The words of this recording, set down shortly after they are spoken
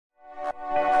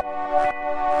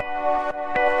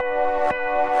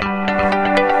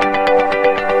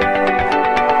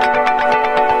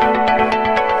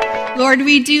Lord,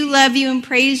 we do love you and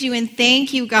praise you and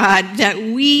thank you, God, that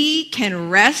we can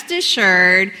rest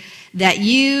assured that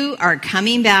you are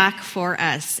coming back for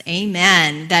us.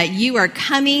 Amen. That you are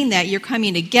coming, that you're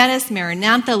coming to get us.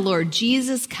 Maranatha, Lord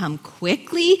Jesus, come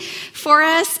quickly for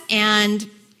us. And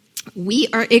we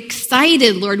are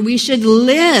excited, Lord. We should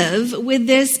live with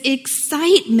this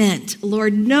excitement,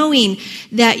 Lord, knowing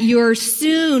that your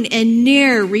soon and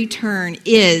near return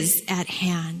is at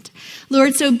hand.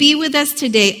 Lord, so be with us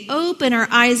today. Open our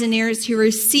eyes and ears to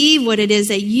receive what it is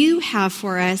that you have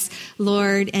for us,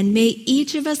 Lord. And may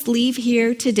each of us leave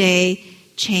here today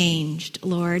changed,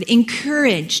 Lord,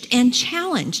 encouraged and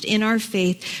challenged in our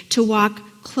faith to walk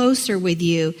closer with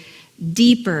you,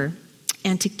 deeper,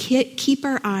 and to keep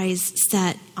our eyes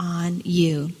set on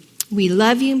you. We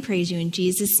love you and praise you in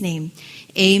Jesus' name.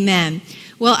 Amen.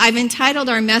 Well, I've entitled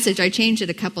our message, I changed it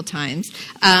a couple times,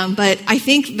 but I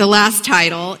think the last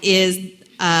title is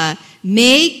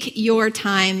Make Your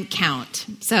Time Count.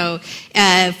 So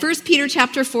 1 Peter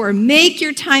chapter 4, make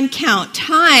your time count.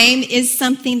 Time is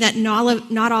something that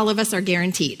not all of us are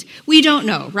guaranteed. We don't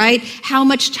know, right, how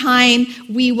much time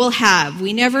we will have.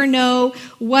 We never know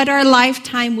what our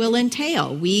lifetime will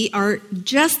entail. We are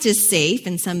just as safe,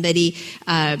 and somebody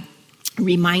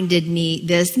reminded me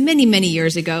this many, many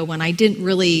years ago when I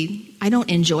don't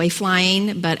enjoy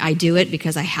flying, but I do it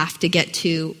because I have to get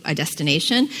to a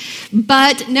destination.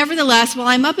 But nevertheless, while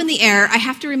I'm up in the air, I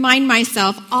have to remind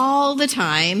myself all the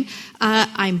time,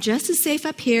 I'm just as safe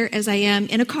up here as I am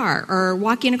in a car or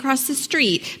walking across the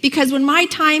street, because when my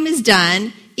time is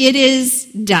done, it is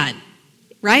done.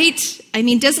 Right? I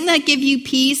mean, doesn't that give you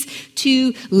peace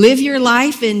to live your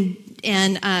life and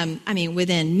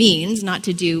within means, not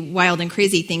to do wild and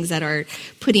crazy things that are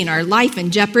putting our life in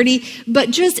jeopardy,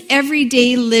 but just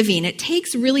everyday living. It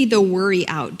takes really the worry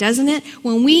out, doesn't it?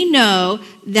 When we know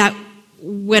that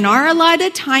when our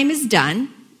allotted time is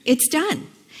done, it's done.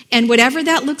 And whatever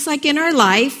that looks like in our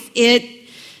life, that's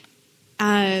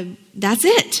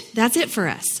it. That's it for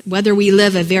us. Whether we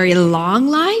live a very long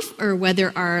life or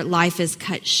whether our life is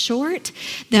cut short,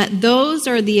 that those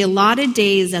are the allotted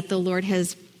days that the Lord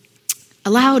has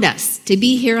allowed us to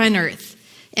be here on earth.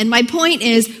 And my point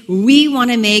is, we want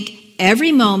to make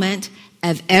every moment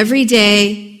of every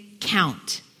day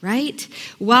count, right?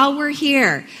 While we're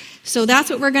here. So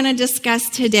that's what we're going to discuss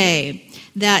today.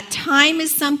 That time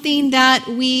is something that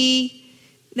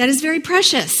is very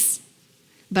precious.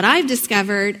 But I've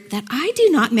discovered that I do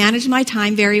not manage my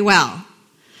time very well.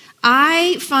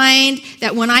 I find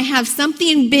that when I have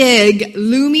something big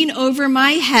looming over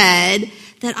my head,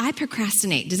 that I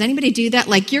procrastinate. Does anybody do that?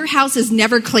 Like, your house is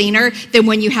never cleaner than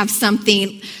when you have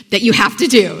something that you have to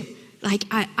do. Like,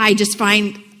 I just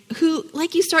find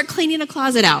you start cleaning a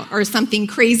closet out or something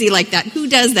crazy like that. Who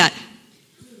does that?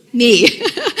 Me.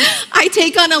 I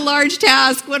take on a large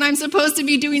task when I'm supposed to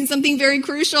be doing something very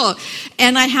crucial.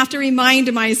 And I have to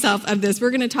remind myself of this. We're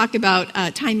going to talk about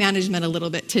time management a little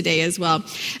bit today as well.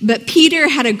 But Peter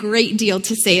had a great deal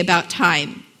to say about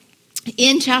time.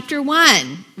 In chapter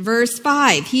 1, verse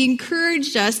 5, he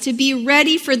encouraged us to be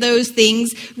ready for those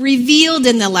things revealed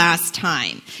in the last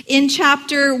time. In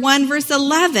chapter 1, verse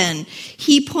 11,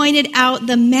 he pointed out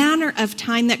the manner of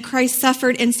time that Christ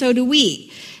suffered, and so do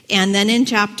we. And then in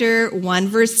chapter 1,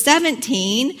 verse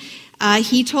 17,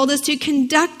 he told us to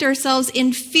conduct ourselves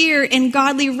in fear and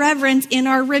godly reverence in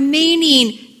our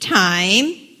remaining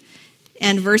time.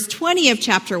 And verse 20 of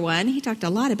chapter 1, he talked a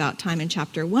lot about time in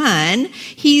chapter 1.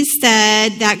 He said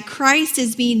that Christ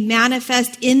is being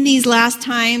manifest in these last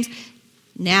times.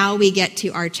 Now we get to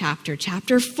our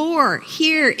chapter 4.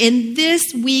 Here in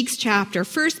this week's chapter,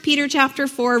 1 Peter chapter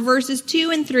 4, verses 2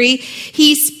 and 3,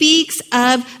 he speaks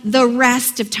of the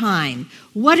rest of time.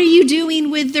 What are you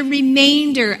doing with the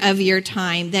remainder of your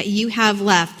time that you have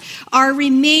left? Our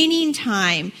remaining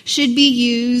time should be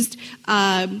used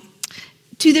to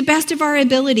the best of our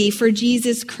ability for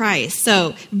Jesus Christ.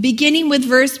 So, beginning with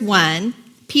verse 1,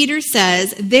 Peter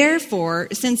says, therefore,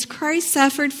 since Christ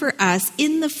suffered for us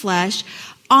in the flesh,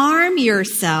 arm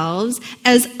yourselves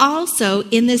as also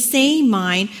in the same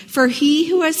mind, for he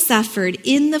who has suffered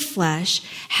in the flesh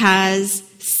has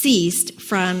ceased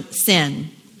from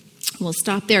sin. We'll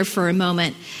stop there for a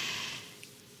moment.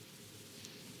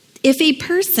 If a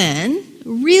person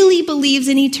really believes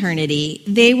in eternity,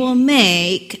 they will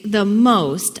make the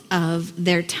most of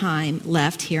their time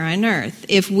left here on earth.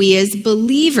 If we as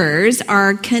believers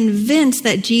are convinced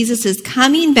that Jesus is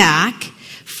coming back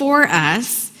for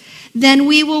us, then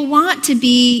we will want to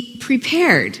be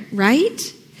prepared, right,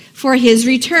 for his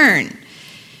return.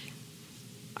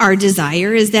 Our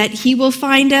desire is that he will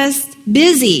find us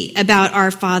busy about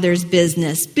our Father's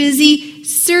business, busy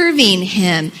serving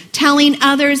him, telling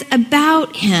others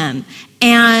about him,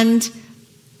 and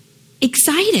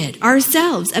excited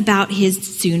ourselves about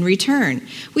his soon return.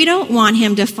 We don't want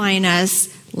him to find us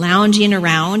lounging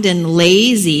around and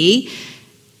lazy,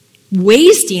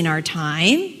 wasting our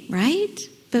time, right?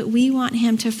 But we want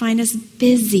him to find us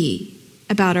busy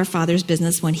about our Father's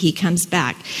business when he comes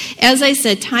back. As I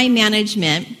said, time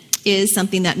management is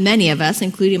something that many of us,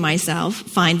 including myself,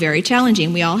 find very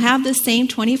challenging. We all have the same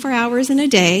 24 hours in a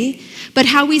day, but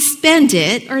how we spend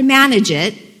it or manage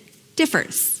it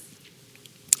differs.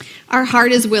 Our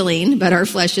heart is willing, but our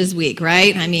flesh is weak,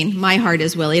 right? I mean, my heart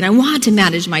is willing. I want to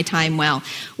manage my time well.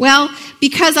 Well,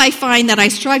 because I find that I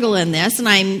struggle in this and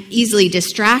I'm easily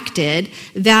distracted,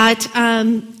 that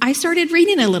I started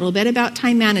reading a little bit about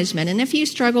time management. And if you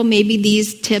struggle, maybe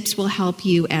these tips will help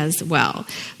you as well.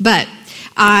 But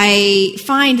I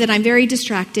find that I'm very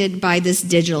distracted by this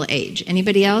digital age.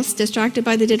 Anybody else distracted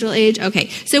by the digital age? Okay,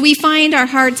 so we find our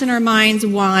hearts and our minds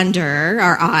wander,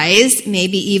 our eyes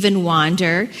maybe even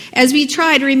wander. As we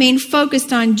try to remain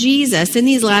focused on Jesus in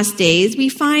these last days, we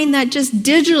find that just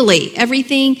digitally,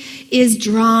 everything is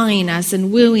drawing us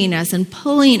and wooing us and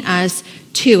pulling us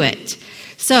to it.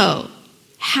 So,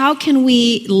 how can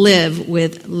we live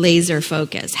with laser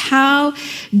focus? How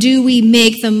do we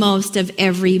make the most of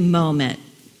every moment?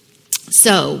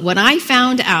 So, what I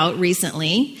found out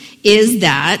recently is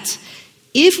that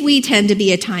if we tend to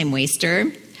be a time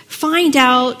waster, find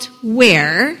out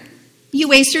where you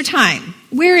waste your time.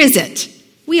 Where is it?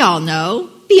 We all know.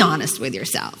 Be honest with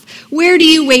yourself. Where do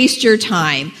you waste your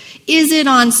time? Is it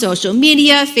on social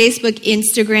media, Facebook,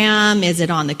 Instagram? Is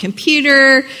it on the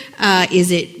computer?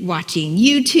 Is it watching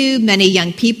YouTube? Many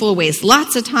young people waste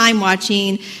lots of time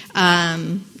watching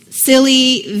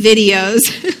silly videos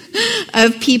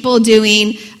of people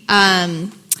doing, I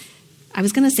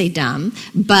was going to say dumb,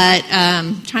 but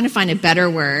trying to find a better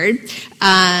word,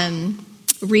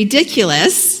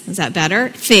 ridiculous, is that better?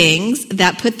 Things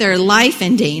that put their life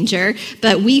in danger,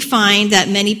 but we find that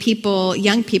many people,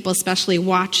 young people especially,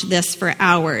 watch this for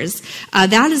hours.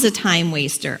 That is a time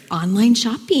waster. Online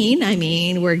shopping, I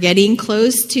mean, we're getting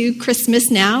close to Christmas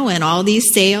now and all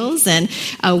these sales, and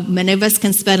many of us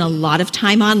can spend a lot of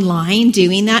time online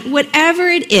doing that. Whatever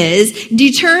it is,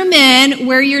 determine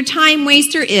where your time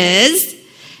waster is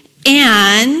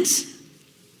and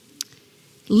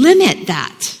limit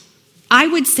that. I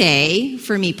would say,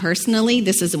 for me personally,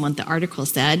 this isn't what the article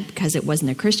said because it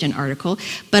wasn't a Christian article,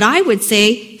 but I would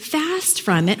say fast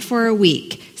from it for a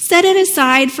week. Set it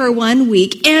aside for 1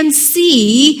 week and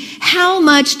see how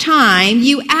much time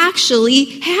you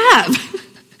actually have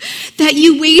that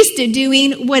you wasted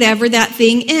doing whatever that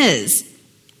thing is.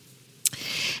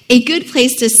 A good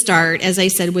place to start, as I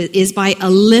said, is by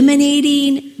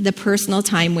eliminating the personal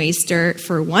time waster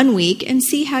for 1 week and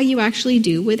see how you actually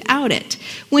do without it.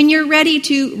 When you're ready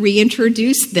to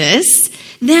reintroduce this,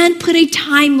 then put a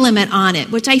time limit on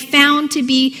it, which I found to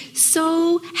be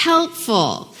so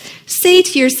helpful. Say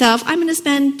to yourself, I'm going to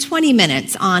spend 20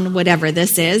 minutes on whatever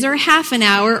this is, or half an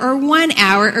hour, or 1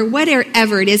 hour, or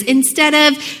whatever it is, instead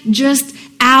of just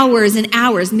hours and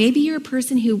hours. Maybe you're a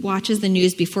person who watches the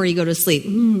news before you go to sleep.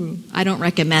 I don't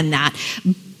recommend that.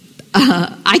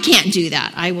 I can't do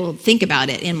that. I will think about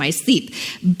it in my sleep.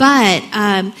 But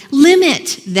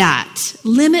limit that.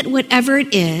 Limit whatever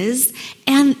it is.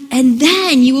 And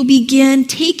then you will begin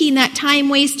taking that time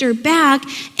waster back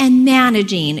and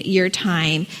managing your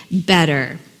time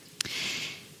better.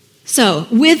 So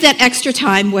with that extra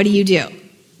time, what do?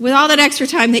 With all that extra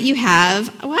time that you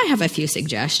have, well, I have a few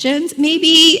suggestions.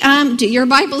 Maybe do your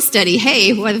Bible study.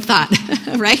 Hey, what a thought,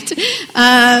 right?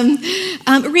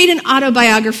 Read an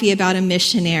autobiography about a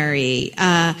missionary.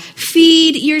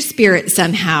 Feed your spirit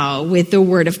somehow with the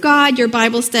Word of God, your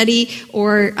Bible study,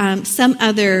 or some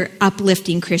other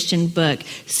uplifting Christian book.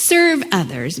 Serve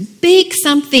others. Bake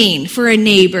something for a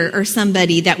neighbor or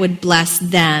somebody that would bless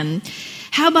them.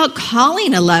 How about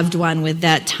calling a loved one with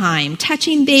that time,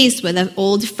 touching base with an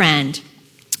old friend?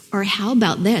 Or how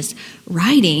about this,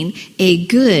 writing a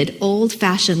good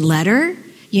old-fashioned letter,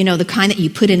 you know, the kind that you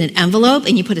put in an envelope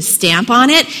and you put a stamp on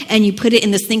it and you put it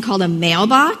in this thing called a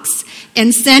mailbox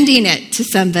and sending it to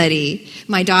somebody.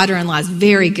 My daughter-in-law is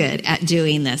very good at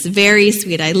doing this, very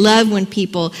sweet. I love when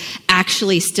people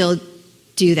actually still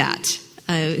do that.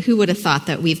 Who would have thought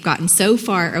that we've gotten so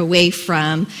far away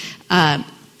from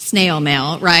snail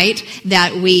mail, right,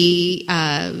 that we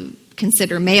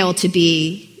consider mail to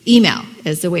be email,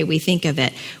 is the way we think of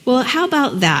it. Well, how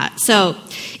about that? So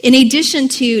in addition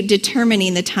to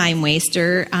determining the time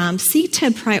waster, seek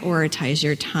to prioritize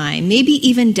your time. Maybe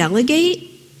even delegate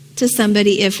to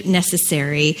somebody if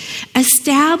necessary.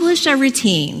 Establish a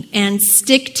routine and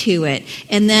stick to it.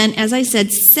 And then, as I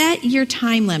said, set your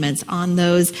time limits on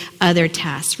those other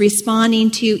tasks, responding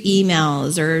to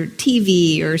emails or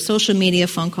TV or social media,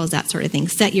 phone calls, that sort of thing.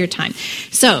 Set your time.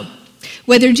 So,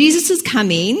 whether Jesus is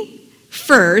coming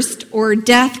first or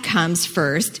death comes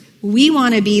first, we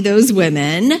want to be those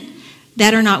women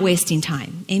that are not wasting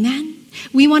time. Amen?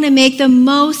 We want to make the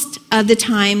most of the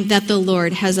time that the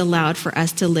Lord has allowed for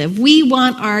us to live. We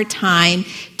want our time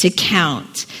to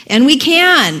count, and we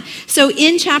can. So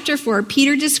in chapter 4,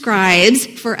 Peter describes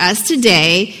for us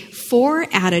today 4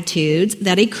 attitudes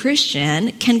that a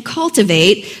Christian can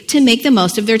cultivate to make the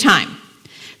most of their time.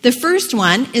 The first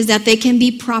one is that they can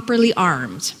be properly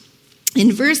armed.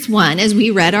 In verse 1, as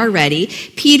we read already,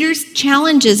 Peter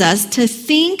challenges us to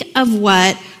think of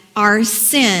what our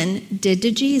sin did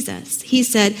to Jesus. He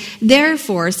said,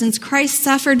 therefore, since Christ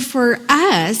suffered for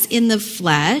us in the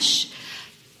flesh,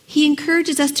 he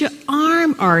encourages us to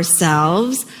arm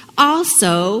ourselves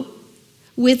also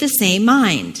with the same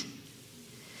mind.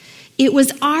 It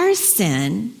was our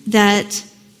sin that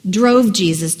drove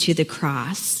Jesus to the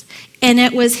cross, and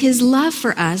it was his love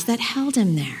for us that held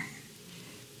him there.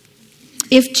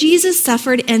 If Jesus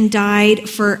suffered and died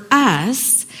for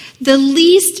us, the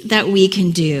least that we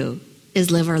can do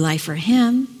is live our life for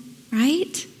him,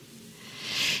 right?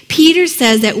 Peter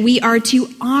says that we are to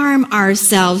arm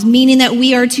ourselves, meaning that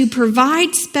we are to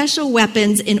provide special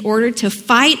weapons in order to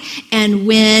fight and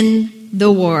win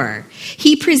the war.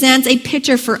 He presents a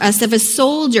picture for us of a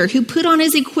soldier who put on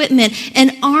his equipment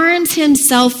and arms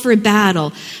himself for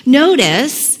battle.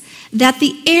 Notice that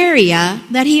the area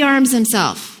that he arms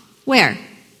himself, where?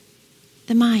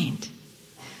 The mind.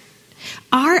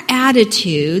 Our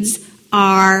attitudes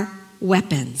are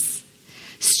weapons.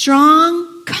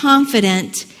 Strong,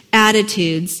 confident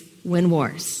attitudes win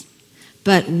wars.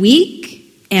 But weak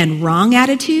and wrong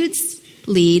attitudes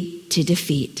lead to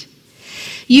defeat.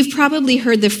 You've probably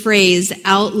heard the phrase,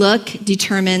 outlook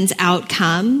determines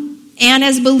outcome. And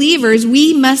as believers,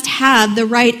 we must have the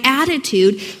right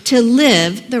attitude to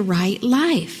live the right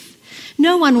life.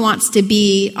 No one wants to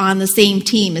be on the same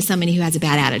team as somebody who has a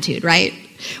bad attitude, right?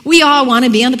 We all want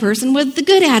to be on the person with the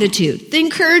good attitude, the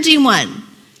encouraging one.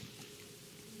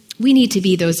 We need to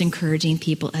be those encouraging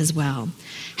people as well.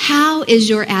 How is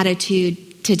your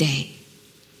attitude today?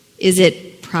 Is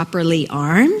it properly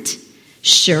armed,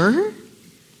 sure,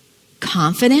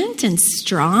 confident, and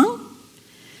strong?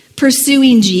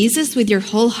 Pursuing Jesus with your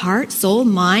whole heart, soul,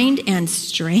 mind, and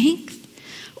strength?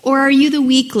 Or are you the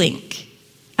weak link,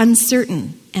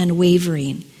 uncertain and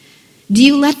wavering? Do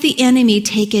you let the enemy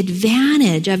take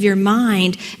advantage of your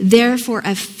mind, therefore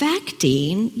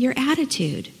affecting your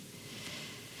attitude?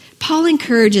 Paul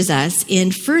encourages us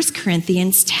in 1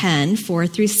 Corinthians 10,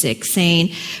 4-6, saying,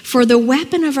 for the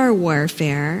weapon of our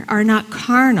warfare are not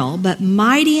carnal, but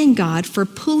mighty in God for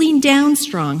pulling down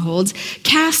strongholds,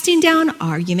 casting down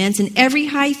arguments and every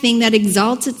high thing that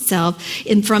exalts itself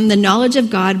from the knowledge of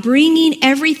God, bringing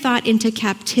every thought into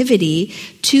captivity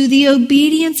to the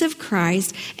obedience of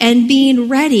Christ, and being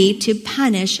ready to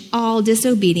punish all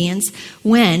disobedience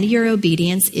when your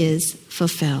obedience is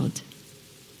fulfilled.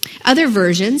 Other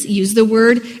versions use the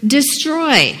word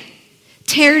destroy,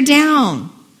 tear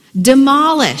down,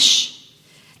 demolish,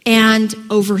 and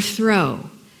overthrow.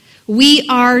 We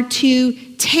are to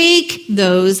take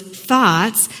those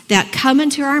thoughts that come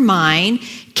into our mind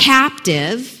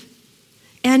captive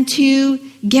and to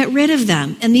get rid of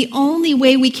them. And the only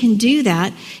way we can do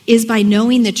that is by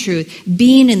knowing the truth,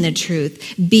 being in the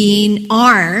truth, being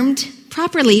armed,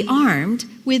 properly armed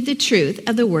with the truth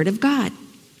of the Word of God.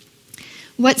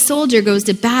 What soldier goes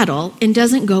to battle and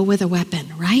doesn't go with a weapon,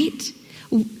 right?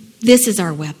 This is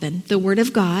our weapon. The Word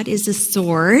of God is the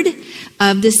sword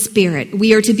of the Spirit.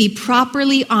 We are to be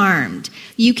properly armed.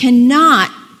 You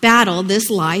cannot battle this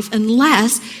life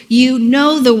unless you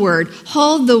know the Word,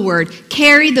 hold the Word,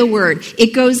 carry the Word.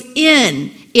 It goes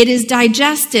in, it is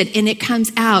digested, and it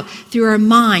comes out through our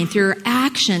mind, through our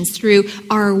actions, through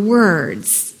our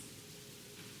words.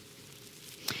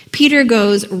 Peter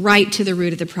goes right to the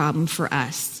root of the problem for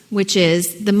us, which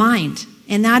is the mind.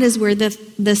 And that is where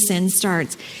the sin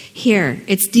starts. Here,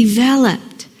 it's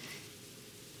developed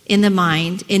in the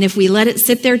mind. And if we let it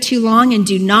sit there too long and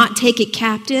do not take it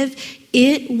captive,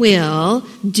 it will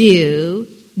do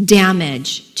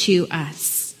damage to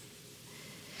us.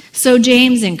 So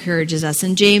James encourages us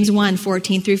in James 1,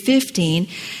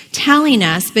 14-15, telling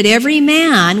us, but every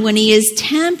man, when he is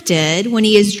tempted, when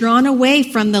he is drawn away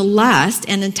from the lust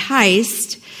and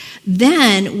enticed,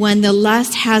 then when the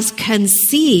lust has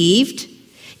conceived,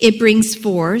 it brings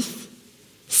forth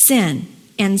sin.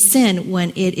 and sin, when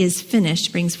it is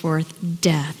finished, brings forth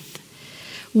death.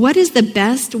 What is the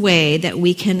best way that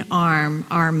we can arm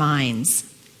our minds?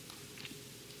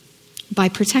 By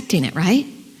protecting it, right?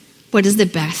 What is the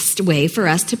best way for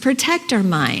us to protect our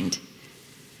mind?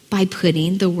 By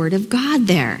putting the Word of God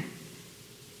there.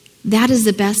 That is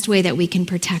the best way that we can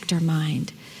protect our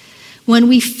mind. When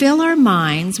we fill our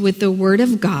minds with the Word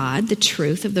of God, the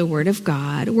truth of the Word of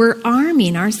God, we're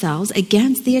arming ourselves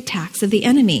against the attacks of the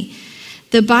enemy.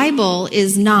 The Bible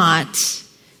is not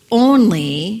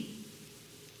only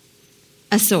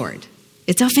a sword.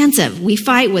 It's offensive. We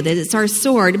fight with it. It's our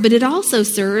sword, but it also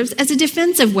serves as a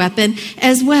defensive weapon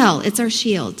as well. It's our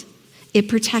shield. It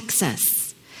protects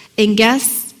us. And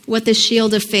guess what the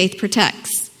shield of faith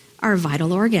protects? Our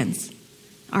vital organs,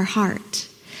 our heart.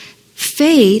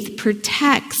 Faith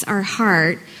protects our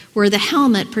heart where the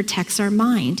helmet protects our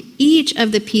mind. Each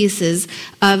of the pieces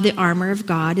of the armor of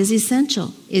God is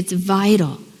essential. It's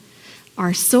vital.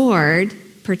 Our sword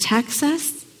protects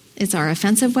us. It's our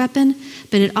offensive weapon,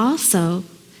 but it also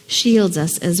shields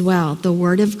us as well. The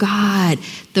Word of God.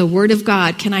 The Word of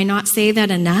God. Can I not say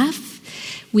that enough?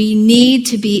 We need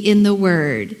to be in the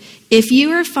Word. If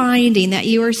you are finding that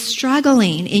you are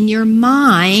struggling in your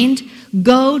mind,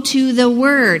 go to the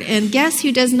Word. And guess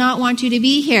who does not want you to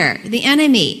be here? The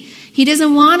enemy. He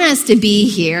doesn't want us to be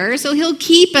here, so he'll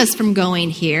keep us from going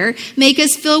here, make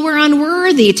us feel we're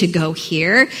unworthy to go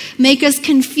here, make us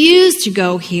confused to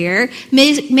go here,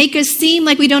 make us seem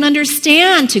like we don't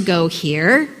understand to go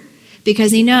here,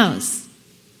 because he knows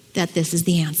that this is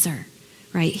the answer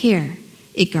right here.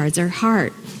 It guards our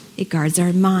heart. It guards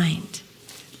our mind.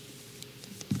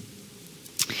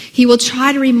 He will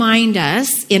try to remind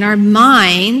us in our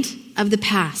mind of the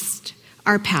past,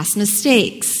 our past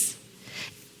mistakes,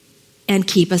 and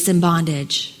keep us in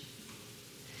bondage.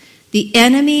 The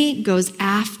enemy goes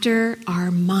after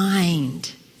our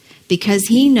mind because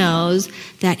he knows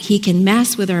that he can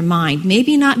mess with our mind.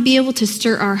 Maybe not be able to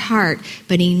stir our heart,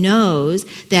 but he knows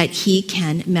that he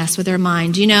can mess with our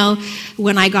mind. You know,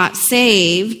 when I got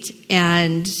saved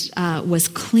and was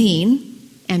clean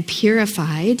and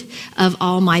purified of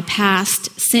all my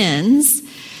past sins,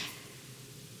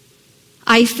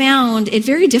 I found it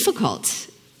very difficult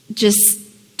just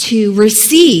to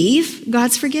receive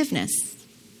God's forgiveness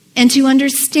and to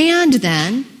understand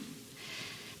then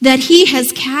that he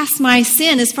has cast my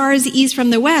sin as far as the east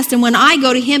from the west. And when I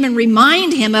go to him and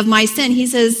remind him of my sin, he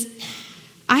says,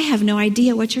 I have no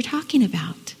idea what you're talking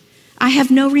about. I have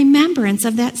no remembrance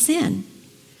of that sin.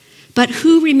 But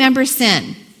who remembers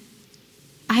sin?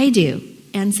 I do,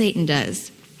 and Satan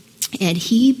does. And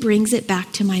he brings it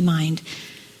back to my mind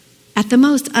at the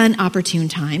most inopportune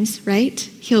times, right?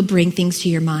 He'll bring things to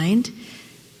your mind.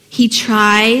 He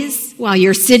tries, while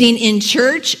you're sitting in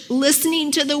church,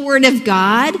 listening to the Word of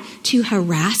God, to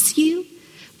harass you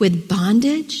with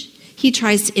bondage. He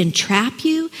tries to entrap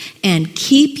you and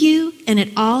keep you, and it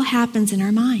all happens in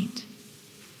our mind.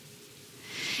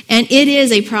 And it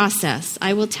is a process.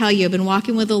 I will tell you, I've been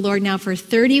walking with the Lord now for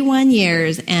 31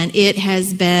 years, and it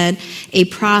has been a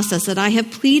process that I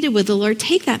have pleaded with the Lord,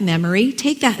 take that memory,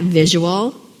 take that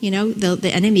visual. You know, the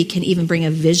enemy can even bring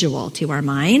a visual to our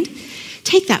mind.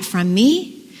 Take that from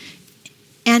me.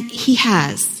 And he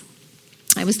has.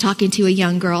 I was talking to a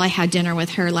young girl. I had dinner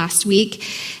with her last week,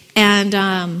 and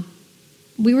I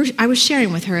was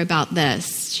sharing with her about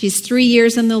this. She's 3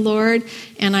 years in the Lord,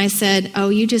 and I said, oh,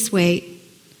 you just wait.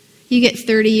 You get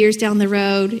 30 years down the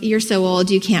road, you're so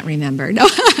old you can't remember. No,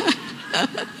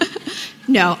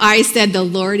 no, I said the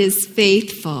Lord is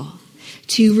faithful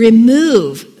to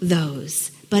remove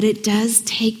those, but it does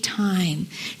take time.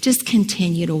 Just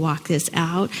continue to walk this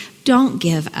out. Don't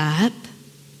give up.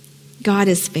 God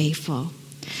is faithful.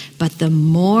 But the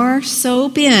more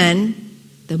soap in,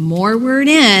 the more word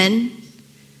in,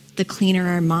 the cleaner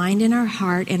our mind and our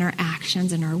heart and our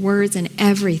actions and our words and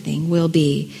everything will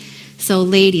be. So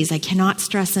ladies, I cannot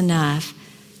stress enough,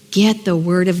 get the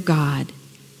Word of God.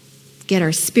 Get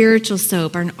our spiritual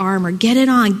soap, our armor. Get it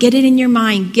on. Get it in your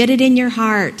mind. Get it in your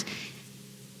heart.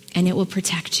 And it will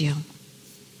protect you.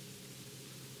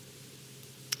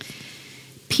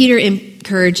 Peter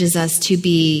encourages us to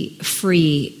be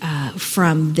free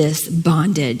from this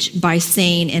bondage by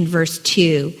saying in verse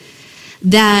 2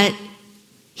 that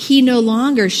he no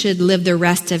longer should live the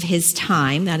rest of his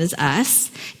time, that is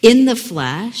us, in the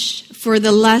flesh, for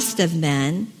the lust of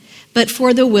men, but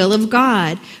for the will of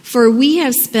God. For we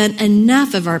have spent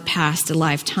enough of our past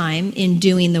lifetime in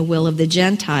doing the will of the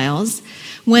Gentiles,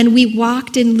 when we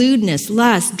walked in lewdness,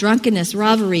 lust, drunkenness,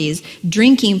 revelries,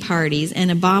 drinking parties, and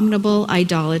abominable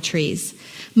idolatries.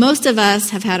 Most of us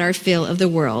have had our fill of the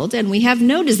world, and we have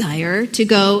no desire to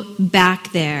go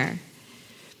back there.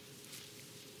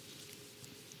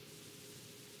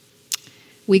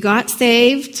 We got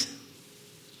saved,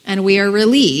 and we are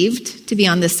relieved to be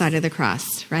on this side of the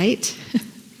cross, right?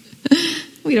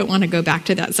 We don't want to go back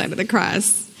to that side of the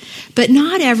cross. But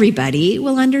not everybody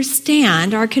will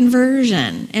understand our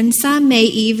conversion, and some may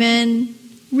even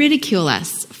ridicule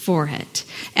us for it.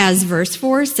 As verse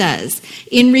 4 says,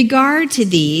 in regard to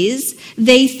these,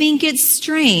 they think it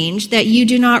strange that you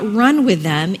do not run with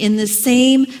them in the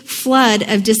same flood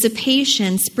of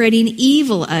dissipation, spreading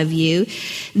evil of you.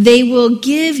 They will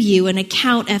give you an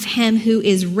account of him who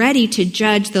is ready to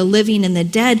judge the living and the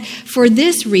dead. For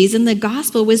this reason, the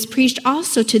gospel was preached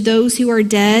also to those who are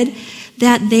dead,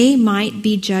 that they might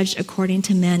be judged according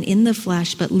to men in the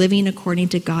flesh, but living according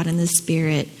to God in the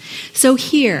Spirit. So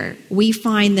here we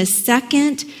find the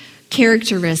second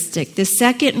characteristic, the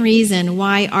second reason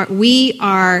why we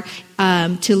are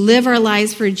to live our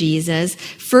lives for Jesus.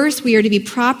 First, we are to be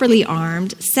properly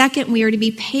armed. Second, we are to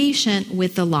be patient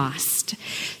with the lost.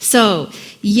 So,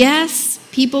 yes,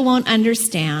 people won't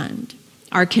understand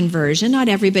our conversion. Not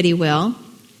everybody will.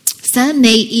 Some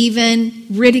may even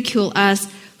ridicule us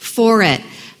for it.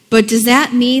 But does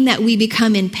that mean that we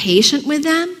become impatient with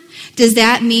them? Does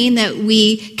that mean that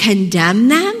we condemn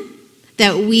them?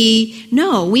 No,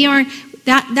 we aren't.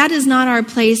 That is not our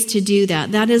place to do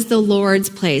that. That is the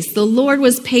Lord's place. The Lord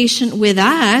was patient with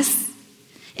us,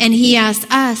 and he asked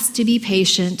us to be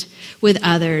patient with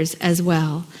others as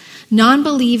well.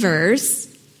 Non-believers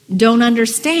don't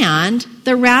understand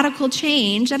the radical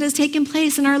change that has taken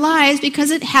place in our lives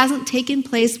because it hasn't taken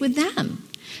place with them.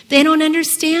 They don't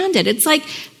understand it. It's like,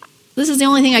 this is the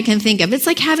only thing I can think of. It's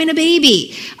like having a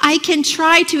baby. I can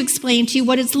try to explain to you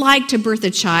what it's like to birth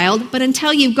a child, but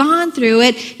until you've gone through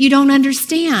it, you don't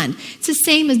understand. It's the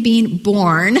same as being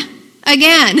born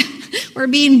again. We're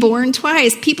being born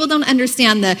twice. People don't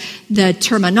understand the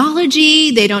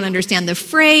terminology. They don't understand the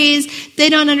phrase. They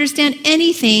don't understand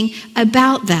anything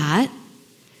about that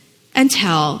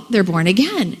until they're born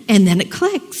again. And then it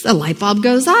clicks. A light bulb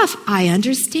goes off. I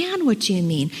understand what you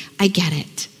mean. I get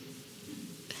it.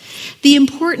 The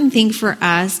important thing for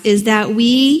us is that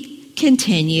we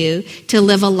continue to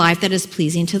live a life that is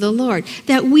pleasing to the Lord,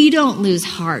 that we don't lose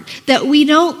heart, that we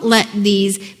don't let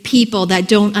these people that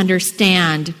don't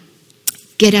understand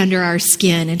get under our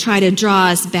skin and try to draw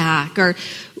us back, or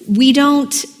we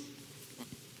don't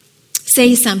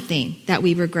say something that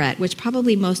we regret, which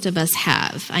probably most of us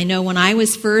have. I know when I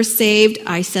was first saved,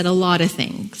 I said a lot of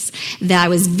things that I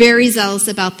was very zealous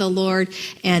about the Lord,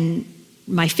 and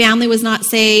my family was not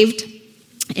saved.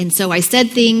 And so I said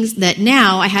things that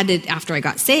now I had to, after I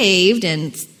got saved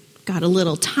and got a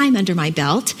little time under my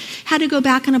belt, had to go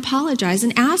back and apologize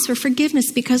and ask for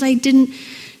forgiveness because they didn't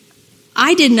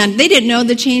know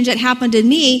the change that happened in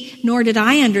me, nor did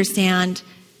I understand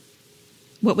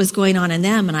what was going on in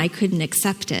them, and I couldn't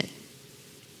accept it.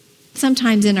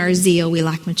 Sometimes in our zeal, we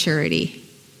lack maturity.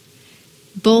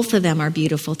 Both of them are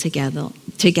beautiful together.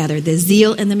 The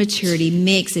zeal and the maturity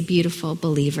makes a beautiful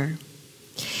believer.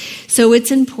 So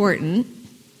it's important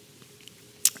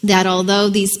that although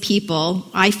these people,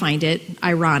 I find it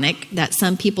ironic that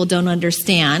some people don't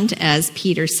understand, as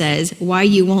Peter says, why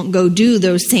you won't go do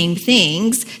those same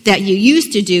things that you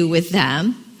used to do with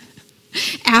them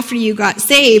after you got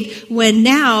saved, when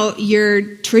now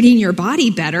you're treating your body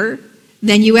better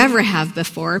than you ever have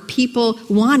before. People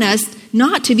want us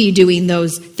not to be doing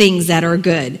those things that are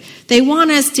good. They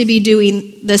want us to be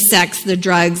doing the sex, the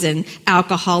drugs, and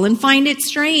alcohol, and find it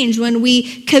strange when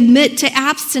we commit to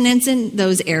abstinence in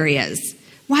those areas.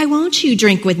 Why won't you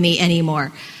drink with me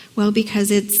anymore? Well,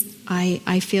 because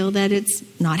I feel that it's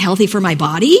not healthy for my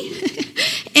body.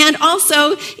 And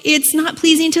also, it's not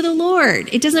pleasing to the Lord.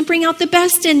 It doesn't bring out the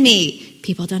best in me.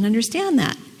 People don't understand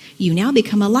that. You now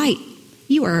become a light.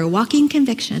 You are a walking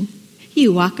conviction.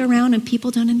 You walk around and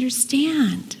people don't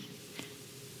understand.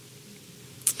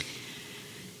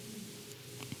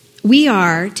 We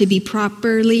are to be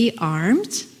properly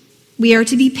armed. We are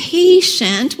to be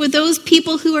patient with those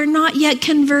people who are not yet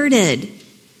converted.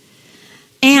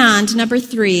 And number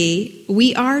 3,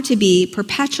 we are to be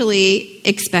perpetually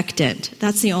expectant.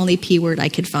 That's the only P word I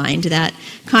could find that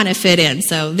kind of fit in.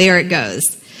 So there it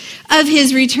goes. Of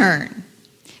his return.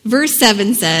 Verse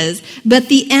 7 says, "But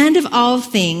the end of all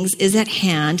things is at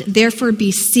hand. Therefore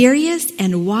be serious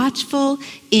and watchful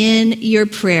in your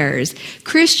prayers."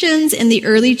 Christians in the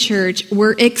early church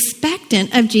were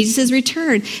expectant of Jesus'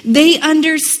 return. They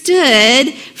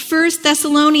understood 1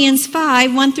 Thessalonians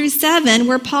 5, 1 through 7,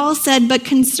 where Paul said, "But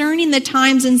concerning the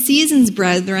times and seasons,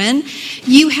 brethren,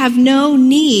 you have no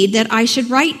need that I should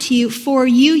write to you, for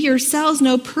you yourselves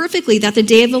know perfectly that the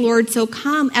day of the Lord shall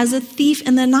come as a thief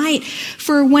in the night.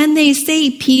 For when they say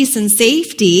peace and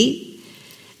safety,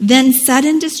 then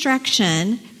sudden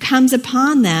destruction comes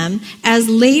upon them as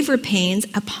labor pains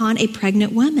upon a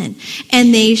pregnant woman,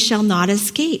 and they shall not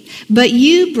escape. But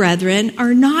you, brethren,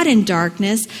 are not in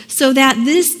darkness, so that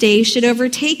this day should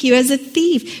overtake you as a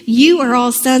thief. You are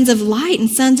all sons of light and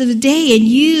sons of the day,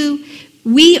 and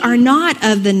we are not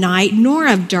of the night nor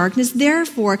of darkness.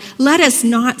 Therefore, let us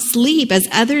not sleep as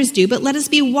others do, but let us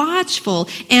be watchful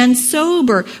and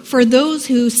sober. For those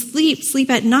who sleep, sleep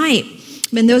at night.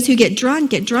 And those who get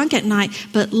drunk at night.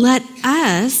 But let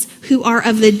us who are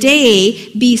of the day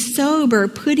be sober,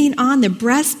 putting on the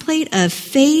breastplate of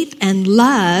faith and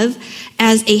love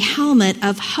as a helmet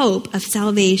of hope of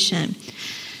salvation."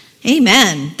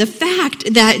 Amen. The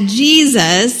fact that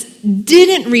Jesus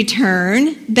didn't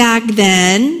return back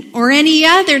then or any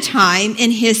other time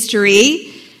in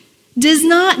history does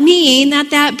not mean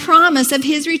that promise of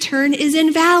his return is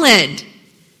invalid.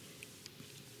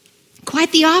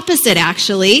 Quite the opposite,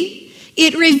 actually.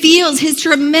 It reveals his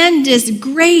tremendous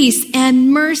grace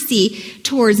and mercy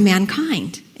towards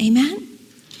mankind. Amen?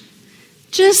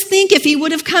 Just think if he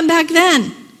would have come back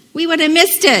then, we would have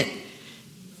missed it.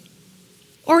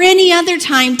 Or any other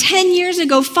time, 10 years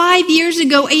ago, 5 years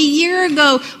ago, a year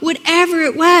ago, whatever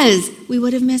it was, we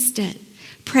would have missed it.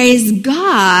 Praise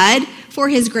God for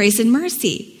his grace and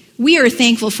mercy. We are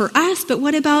thankful for us, but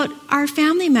what about our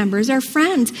family members, our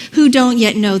friends who don't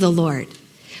yet know the Lord?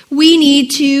 We need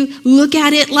to look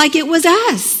at it like it was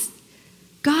us.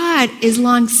 God is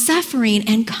long-suffering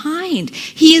and kind.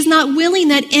 He is not willing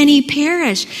that any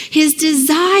perish. His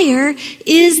desire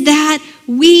is that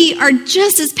we are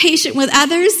just as patient with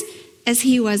others as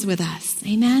he was with us.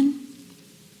 Amen?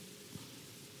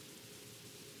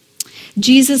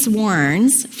 Jesus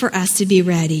warns for us to be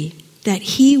ready, that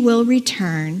he will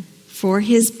return for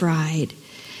his bride,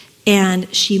 and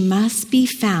she must be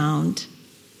found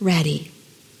ready.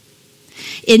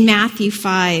 In Matthew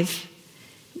 5,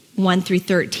 1 through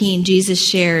 13, Jesus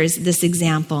shares this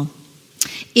example.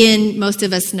 Most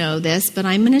of us know this, but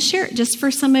I'm going to share it just for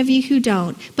some of you who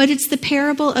don't. But it's the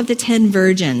parable of the 10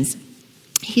 virgins.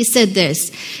 He said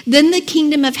this, "Then the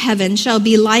kingdom of heaven shall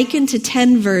be likened to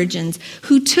 10 virgins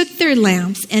who took their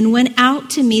lamps and went out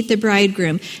to meet the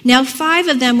bridegroom. Now 5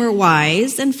 of them were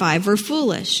wise and 5 were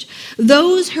foolish.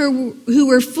 Those who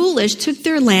were foolish took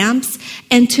their lamps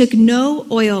and took no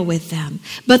oil with them.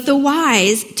 But the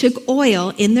wise took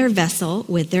oil in their vessel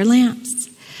with their lamps.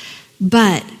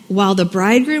 But while the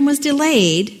bridegroom was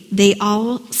delayed, they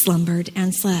all slumbered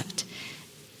and slept.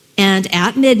 And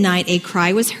at midnight a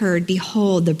cry was heard,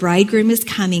 'Behold, the bridegroom is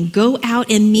coming. Go out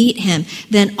and meet him.'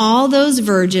 Then all those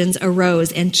virgins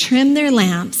arose and trimmed their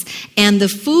lamps. And the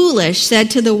foolish said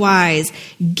to the wise,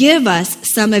 'Give us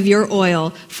some of your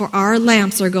oil, for our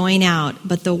lamps are going out.'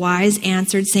 But the wise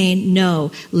answered, saying,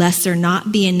 'No, lest there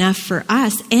not be enough for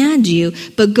us and you,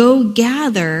 but go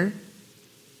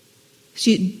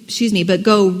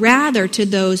rather to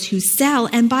those who sell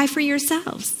and buy for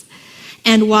yourselves.'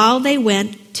 And while they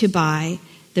went to buy,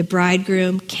 the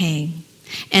bridegroom came.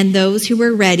 And those who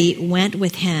were ready went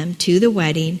with him to the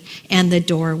wedding, and the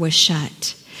door was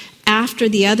shut. After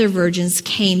the other virgins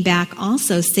came back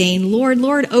also, saying, 'Lord,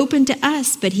 Lord, open to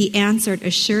us.' But he answered,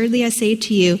 'Assuredly I say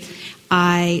to you,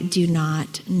 I do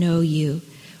not know you.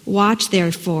 Watch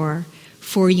therefore,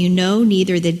 for you know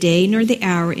neither the day nor the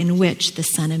hour in which the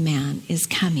Son of Man is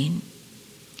coming.'"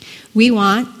 We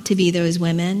want to be those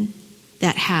women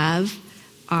that have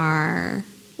our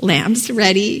lamps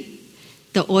ready,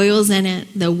 the oil's in it,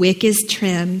 the wick is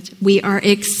trimmed. We are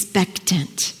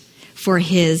expectant for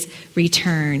his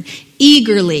return.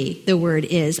 Eagerly, the word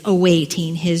is,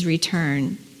 awaiting his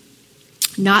return.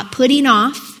 Not putting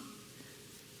off,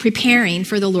 preparing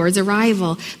for the Lord's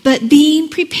arrival, but being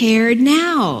prepared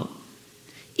now.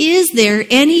 Is there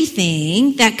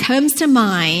anything that comes to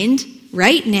mind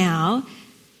right now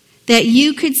that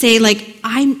you could say, like,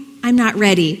 I'm not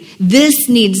ready. This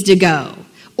needs to go.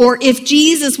 Or if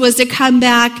Jesus was to come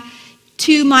back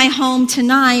to my home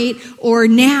tonight or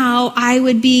now, I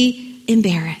would be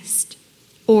embarrassed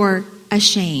or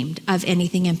ashamed of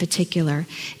anything in particular.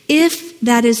 If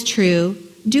that is true,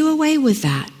 do away with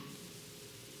that.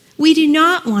 We do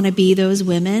not want to be those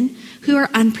women who are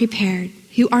unprepared,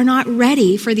 who are not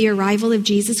ready for the arrival of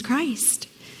Jesus Christ.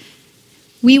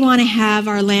 We want to have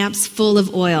our lamps full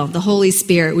of oil, the Holy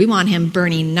Spirit. We want him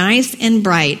burning nice and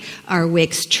bright, our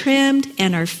wicks trimmed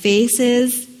and our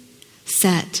faces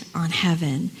set on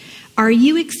heaven. Are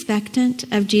you expectant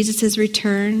of Jesus'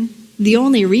 return? The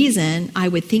only reason I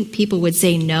would think people would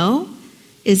say no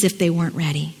is if they weren't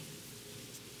ready.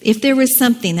 If there was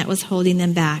something that was holding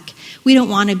them back. We don't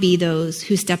want to be those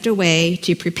who stepped away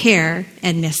to prepare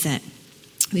and miss it.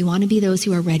 We want to be those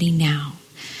who are ready now.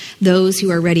 Those who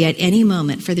are ready at any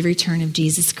moment for the return of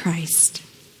Jesus Christ.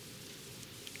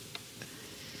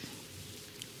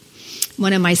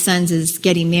 One of my sons is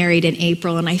getting married in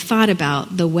April, and I thought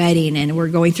about the wedding, and we're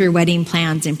going through wedding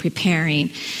plans and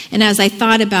preparing. And as I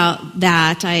thought about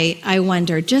that, I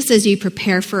wondered, just as you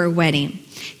prepare for a wedding,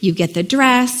 you get the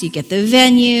dress, you get the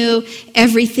venue,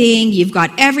 everything. You've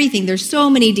got everything. There's so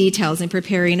many details in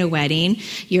preparing a wedding.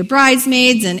 Your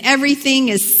bridesmaids and everything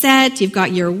is set. You've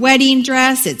got your wedding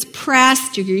dress. It's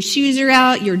pressed. Your shoes are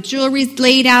out. Your jewelry's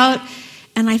laid out.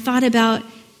 And I thought about,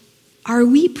 are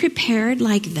we prepared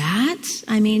like that?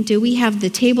 I mean, do we have the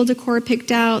table decor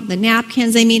picked out, the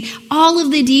napkins? I mean, all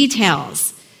of the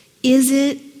details. Is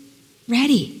it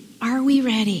ready? Are we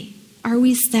ready? Are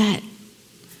we set?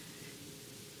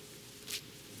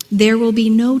 There will be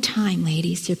no time,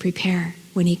 ladies, to prepare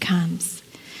when he comes.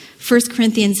 1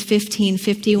 Corinthians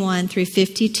 15:51 through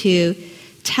 52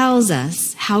 tells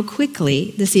us how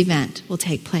quickly this event will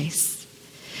take place.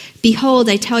 Behold,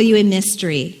 I tell you a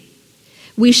mystery.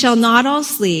 We shall not all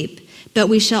sleep, but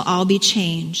we shall all be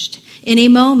changed. In a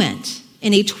moment,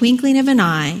 in a twinkling of an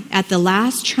eye, at the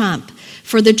last trump,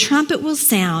 for the trumpet will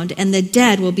sound, and the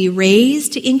dead will be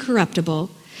raised incorruptible,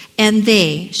 and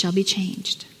they shall be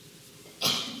changed.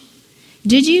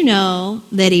 Did you know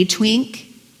that a twink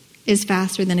is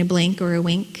faster than a blink or a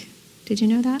wink? Did you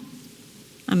know that?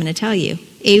 I'm going to tell you.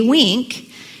 A wink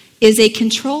is a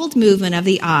controlled movement of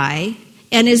the eye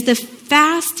and is the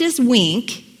fastest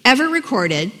wink ever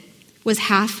recorded, was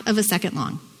half of a second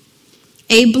long.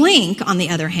 A blink, on the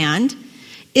other hand,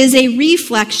 is a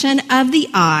reflection of the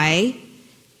eye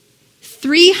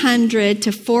 300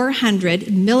 to 400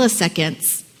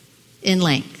 milliseconds in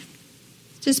length.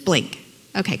 Just blink.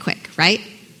 Okay, quick, right?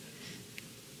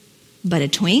 But a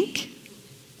twink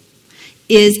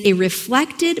is a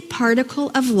reflected particle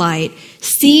of light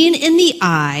seen in the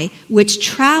eye, which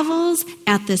travels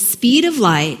at the speed of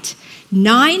light,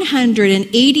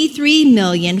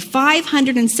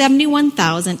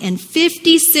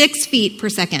 983,571,056 feet per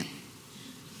second.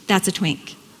 That's a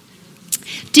twink.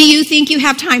 Do you think you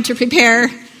have time to prepare?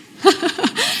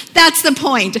 That's the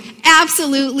point.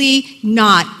 Absolutely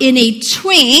not. In a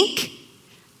twink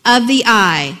of the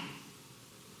eye.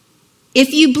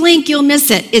 If you blink, you'll miss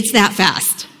it. It's that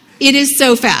fast. It is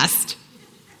so fast.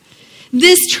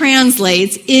 This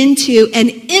translates into an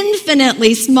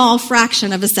infinitely small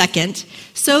fraction of a second,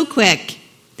 so quick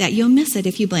that you'll miss it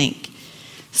if you blink.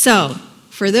 So,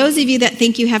 for those of you that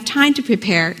think you have time to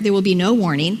prepare, there will be no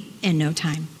warning and no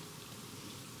time.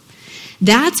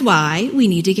 That's why we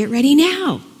need to get ready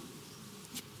now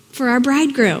for our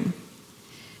bridegroom.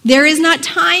 There is not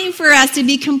time for us to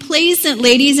be complacent,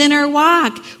 ladies, in our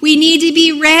walk. We need to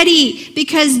be ready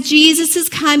because Jesus is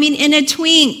coming in a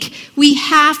twink. We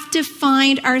have to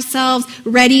find ourselves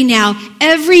ready now.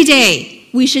 Every day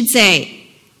we should say,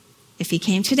 if he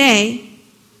came today,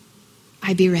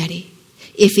 I'd be ready.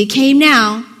 If he came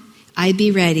now, I'd be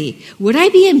ready. Would I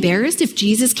be embarrassed if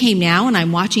Jesus came now and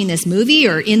I'm watching this movie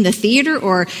or in the theater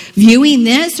or viewing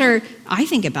this? Or I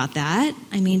think about that.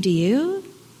 I mean, do you?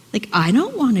 Like, I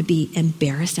don't want to be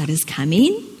embarrassed at his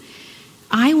coming.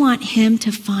 I want him to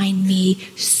find me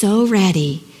so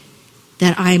ready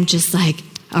that I'm just like,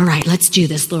 all right, let's do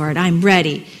this, Lord. I'm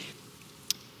ready.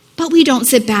 But we don't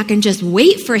sit back and just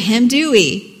wait for him, do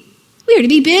we? We are to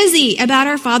be busy about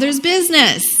our Father's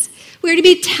business. We are to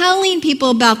be telling people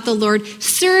about the Lord,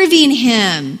 serving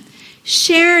him,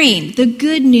 sharing the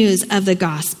good news of the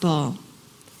gospel.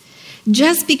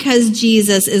 Just because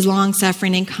Jesus is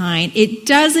long-suffering and kind, it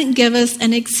doesn't give us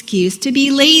an excuse to be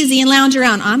lazy and lounge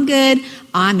around. I'm good.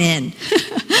 I'm in.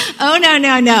 Oh,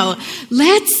 no.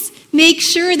 Let's make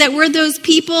sure that we're those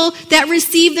people that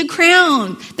receive the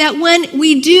crown, that when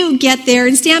we do get there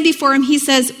and stand before him, he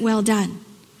says, well done,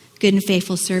 good and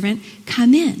faithful servant.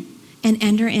 Come in and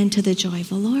enter into the joy of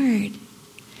the Lord,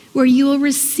 where you will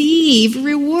receive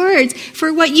rewards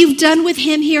for what you've done with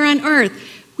him here on earth.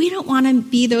 We don't want to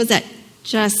be those that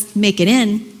just make it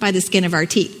in by the skin of our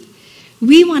teeth.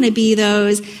 We want to be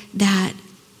those that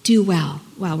do well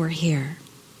while we're here.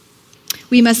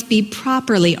 We must be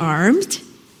properly armed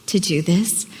to do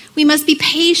this. We must be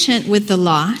patient with the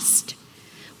lost.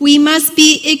 We must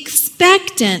be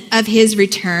expectant of his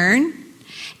return.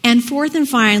 And fourth and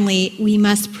finally, we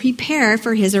must prepare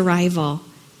for his arrival.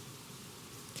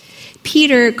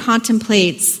 Peter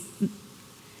contemplates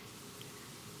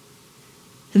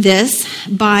this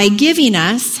by giving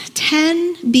us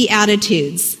 10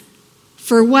 beatitudes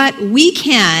for what we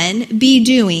can be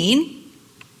doing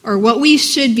or what we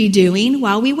should be doing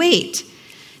while we wait.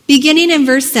 Beginning in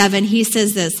verse 7, he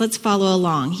says this. Let's follow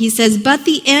along. He says, "But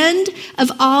the end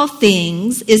of all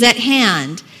things is at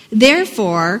hand.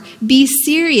 Therefore, be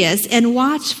serious and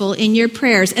watchful in your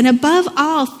prayers. And above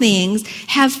all things,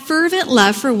 have fervent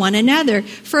love for one another,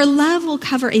 for love will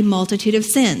cover a multitude of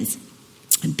sins.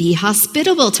 Be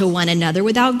hospitable to one another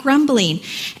without grumbling,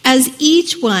 as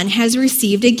each one has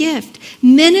received a gift.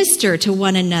 Minister to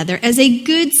one another as a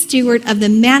good steward of the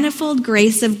manifold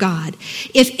grace of God.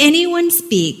 If anyone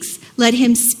speaks, let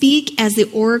him speak as the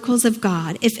oracles of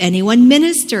God. If anyone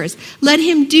ministers, let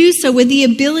him do so with the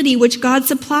ability which God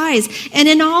supplies. And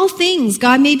in all things,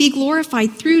 God may be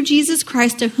glorified through Jesus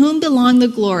Christ, to whom belong the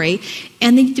glory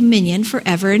and the dominion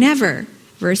forever and ever."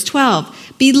 Verse 12,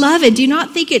 "Beloved, do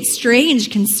not think it strange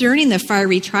concerning the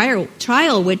fiery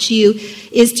trial which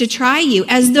is to try you,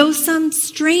 as though some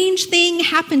strange thing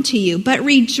happened to you, but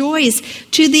rejoice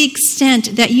to the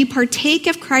extent that you partake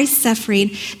of Christ's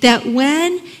suffering, that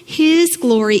when his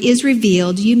glory is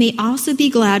revealed, you may also be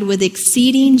glad with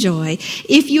exceeding joy.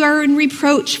 If you are in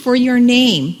reproach for your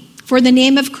name, for the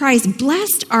name of Christ,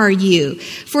 blessed are you,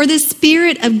 for the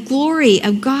Spirit of glory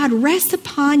of God rests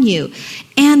upon you.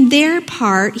 And their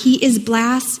part he is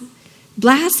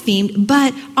blasphemed,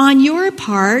 but on your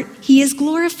part he is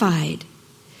glorified.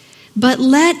 But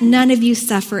let none of you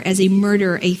suffer as a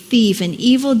murderer, a thief, an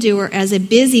evildoer, as a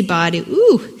busybody,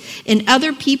 in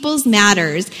other people's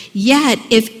matters. Yet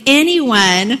if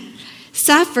anyone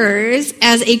suffers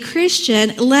as a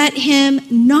Christian, let him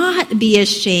not be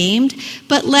ashamed,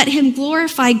 but let him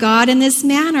glorify God in this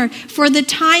manner. For the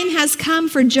time has come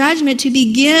for judgment to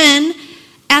begin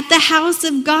at the house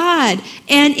of God.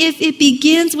 And if it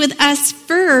begins with us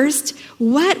first,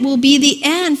 what will be the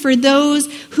end for those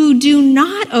who do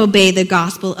not obey the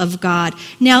gospel of God?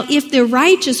 Now, if the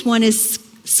righteous one is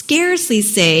scarcely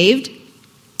saved,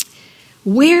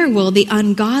 where will the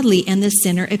ungodly and the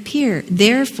sinner appear?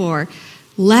 Therefore,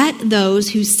 let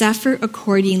those who suffer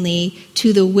accordingly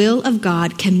to the will of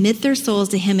God commit their souls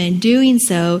to him, in doing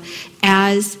so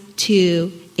as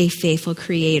to a faithful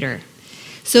Creator."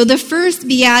 So the first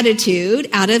beatitude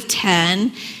out of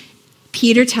 10,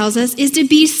 Peter tells us, is to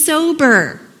be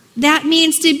sober. That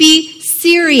means to be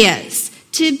serious,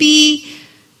 to be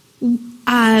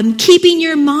keeping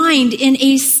your mind in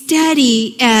a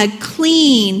steady,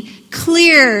 clean,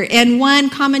 clear, and one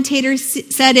commentator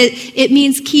said it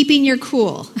means keeping your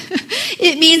cool.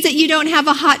 It means that you don't have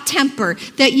a hot temper,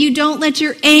 that you don't let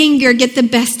your anger get the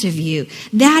best of you.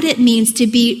 That it means to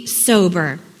be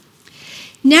sober.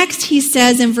 Next, he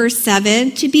says in verse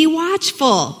 7, to be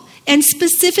watchful. And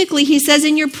specifically, he says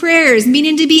in your prayers,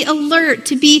 meaning to be alert,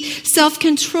 to be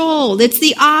self-controlled. It's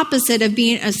the opposite of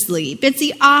being asleep. It's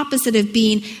the opposite of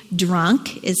being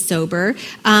drunk, is sober.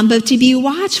 But to be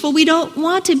watchful, we don't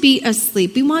want to be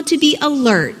asleep. We want to be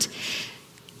alert.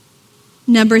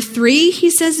 Number 3, he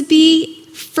says, be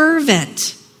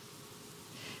fervent.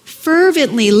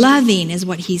 Fervently loving is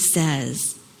what he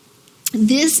says.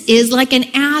 This is like an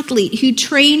athlete who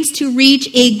trains to reach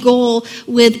a goal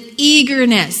with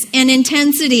eagerness and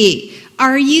intensity.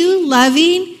 Are you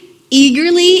loving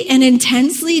eagerly and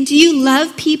intensely? Do you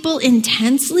love people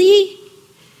intensely?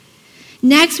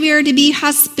 Next, we are to be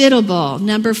hospitable.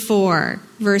 Number 4,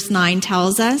 verse 9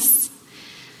 tells us.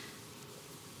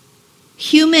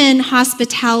 Human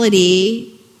hospitality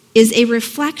is a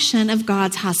reflection of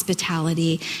God's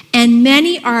hospitality. And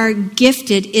many are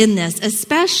gifted in this,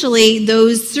 especially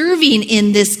those serving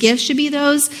in this gift should be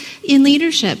those in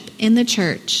leadership in the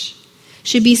church,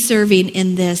 should be serving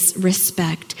in this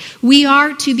respect. We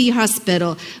are to be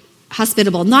hospitable.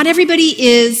 Not everybody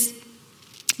is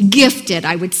gifted,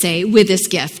 I would say, with this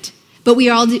gift. But we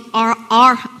all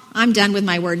are I'm done with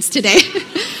my words today.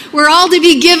 We're all to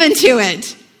be given to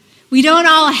it. We don't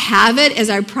all have it as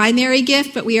our primary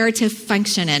gift, but we are to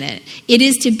function in it. It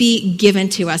is to be given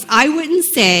to us. I wouldn't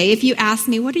say, if you ask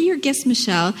me, what are your gifts,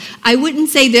 Michelle? I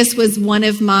wouldn't say this was one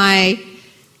of my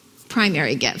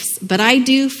primary gifts, but I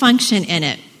do function in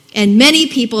it. And many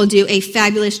people do a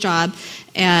fabulous job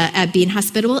at being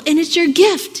hospitable, and it's your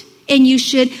gift, and you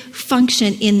should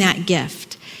function in that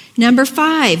gift. Number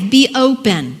 5, be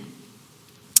open.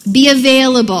 Be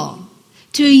available.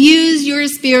 to use your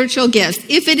spiritual gifts.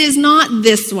 If it is not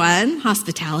this one,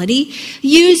 hospitality,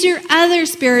 use your other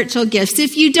spiritual gifts.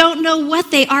 If you don't know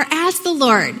what they are, ask the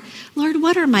Lord, Lord,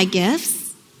 what are my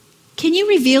gifts? Can you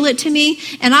reveal it to me?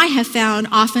 And I have found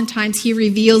oftentimes he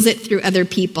reveals it through other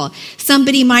people.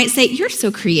 Somebody might say, you're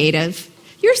so creative.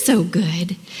 You're so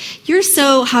good. You're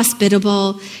so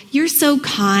hospitable. You're so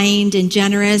kind and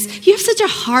generous. You have such a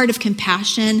heart of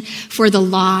compassion for the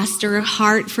lost, or a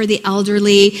heart for the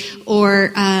elderly,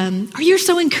 or you're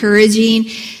so encouraging.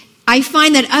 I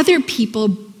find that other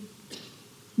people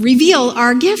reveal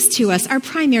our gifts to us, our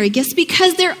primary gifts,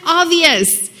 because they're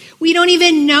obvious. We don't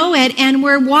even know it, and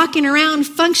we're walking around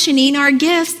functioning our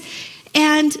gifts,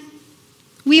 and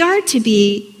we are to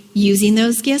be using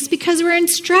those gifts because we're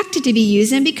instructed to be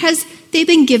using them because they've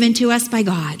been given to us by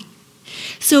God.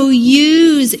 So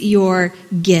use your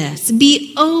gifts.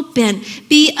 Be open.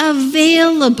 Be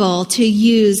available to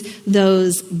use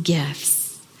those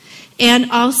gifts. And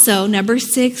also, number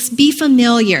 6, be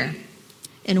familiar.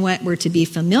 And what we're to be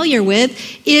familiar with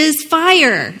is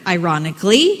fire,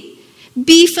 ironically.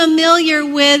 Be familiar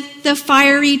with the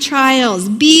fiery trials.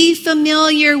 Be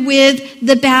familiar with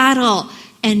the battle.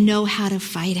 And know how to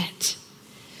fight it.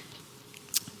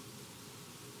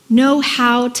 Know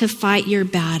how to fight your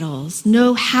battles.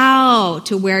 Know how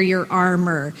to wear your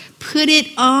armor. Put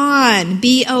it on.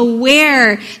 Be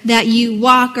aware that you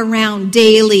walk around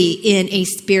daily in a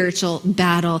spiritual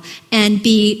battle, and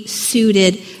be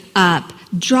suited up.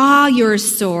 Draw your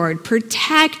sword.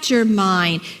 Protect your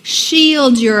mind.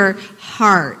 Shield your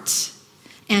heart.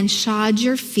 And shod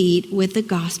your feet with the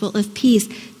gospel of peace.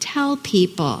 Tell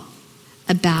people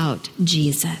about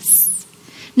Jesus.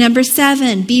 Number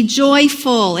 7, be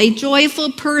joyful. A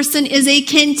joyful person is a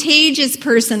contagious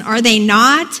person, are they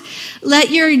not?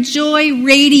 Let your joy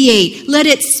radiate. Let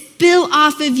it spill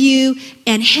off of you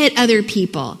and hit other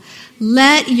people.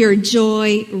 Let your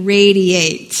joy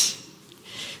radiate.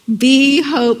 Be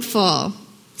hopeful.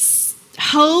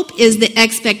 Hope is the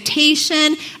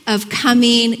expectation of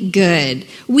coming good.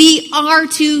 We are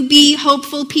to be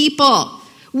hopeful people.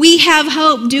 We have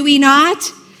hope, do we not?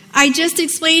 I just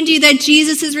explained to you that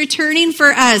Jesus is returning for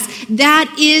us.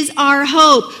 That is our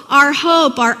hope. Our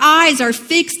hope, our eyes are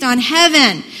fixed on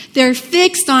heaven. They're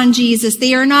fixed on Jesus.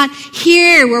 They are not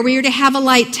here where we are to have a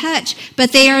light touch,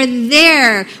 but they are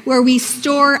there where we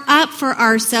store up for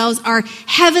ourselves our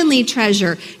heavenly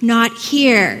treasure, not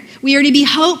here. We are to be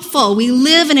hopeful. We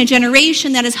live in a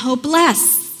generation that is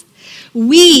hopeless.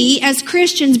 We, as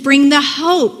Christians, bring the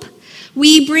hope.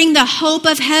 We bring the hope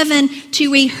of heaven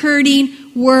to a hurting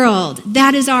world.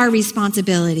 That is our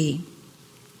responsibility.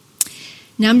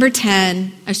 Number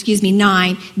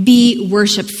 9, be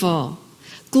worshipful.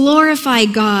 Glorify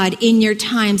God in your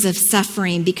times of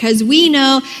suffering, because we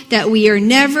know that we are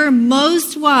never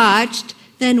most watched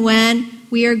than when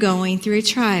we are going through a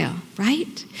trial,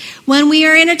 right? When we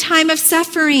are in a time of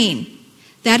suffering,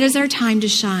 that is our time to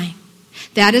shine.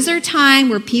 That is our time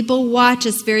where people watch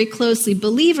us very closely,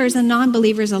 believers and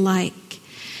non-believers alike.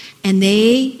 And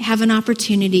they have an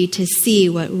opportunity to see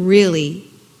what really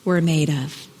we're made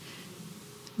of.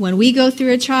 When we go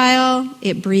through a trial,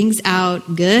 it brings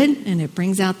out good and it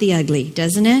brings out the ugly,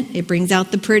 doesn't it? It brings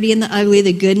out the pretty and the ugly,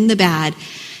 the good and the bad.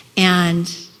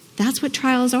 And that's what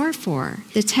trials are for.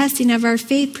 The testing of our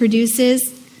faith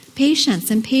produces patience,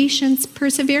 and patience,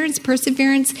 perseverance,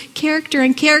 character,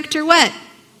 and character what?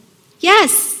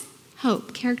 Yes,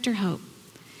 hope, character, hope.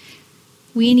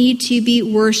 We need to be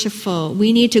worshipful.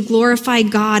 We need to glorify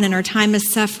God in our time of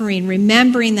suffering,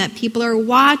 remembering that people are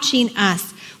watching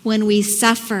us when we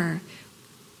suffer.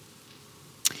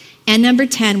 And number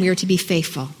 10, we are to be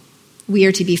faithful. We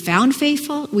are to be found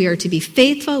faithful. We are to be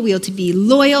faithful. We are to be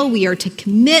loyal. We are to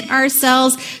commit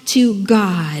ourselves to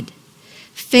God.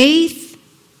 Faith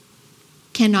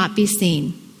cannot be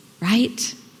seen,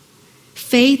 right?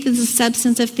 Faith is the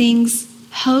substance of things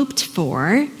hoped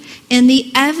for and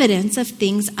the evidence of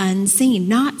things unseen,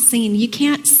 not seen. You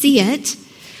can't see it.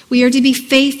 We are to be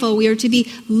faithful. We are to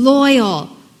be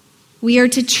loyal. We are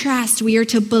to trust. We are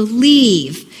to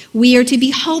believe. We are to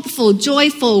be hopeful,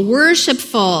 joyful,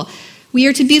 worshipful. We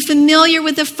are to be familiar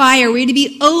with the fire. We are to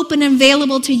be open and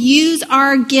available to use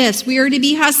our gifts. We are to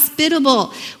be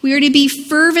hospitable. We are to be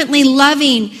fervently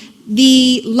loving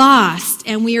the lost.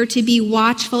 And we are to be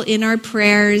watchful in our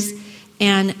prayers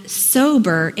and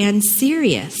sober and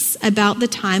serious about the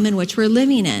time in which we're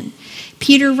living in.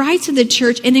 Peter writes to the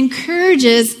church and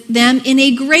encourages them in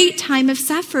a great time of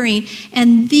suffering.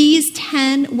 And these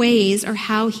 10 ways are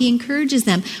how he encourages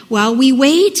them. While we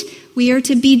wait, we are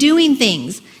to be doing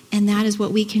things. And that is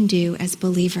what we can do as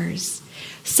believers.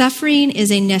 Suffering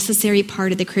is a necessary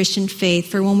part of the Christian faith,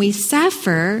 for when we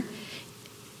suffer,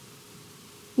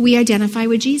 we identify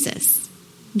with Jesus.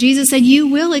 Jesus said, you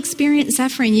will experience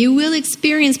suffering. You will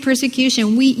experience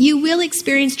persecution. You will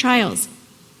experience trials.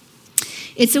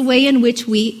 It's a way in which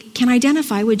we can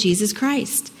identify with Jesus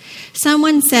Christ.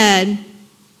 Someone said,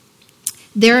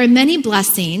 there are many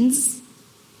blessings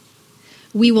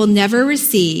we will never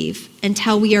receive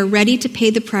until we are ready to pay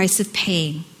the price of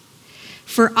pain.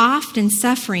 For often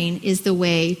suffering is the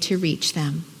way to reach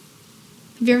them.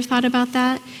 Have you ever thought about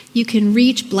that? You can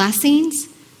reach blessings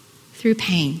through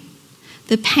pain.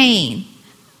 The pain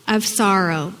of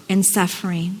sorrow and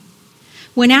suffering.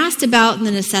 When asked about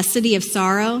the necessity of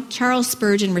sorrow, Charles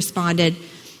Spurgeon responded,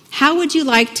 how would you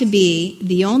like to be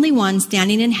the only one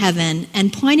standing in heaven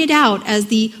and pointed out as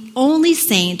the only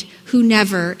saint who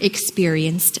never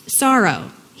experienced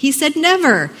sorrow? He said,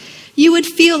 never. You would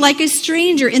feel like a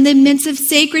stranger in the midst of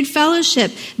sacred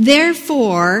fellowship.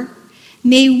 Therefore,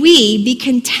 may we be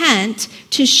content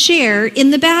to share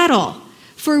in the battle,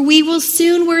 for we will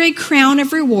soon wear a crown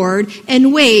of reward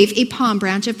and wave a palm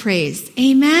branch of praise.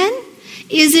 Amen?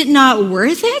 Is it not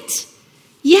worth it?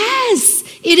 Yes,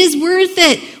 it is worth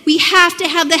it. We have to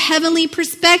have the heavenly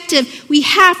perspective. We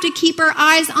have to keep our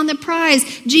eyes on the prize.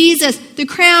 Jesus, the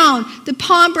crown, the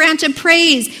palm branch of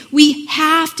praise. We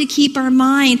have to keep our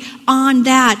mind on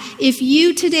that. If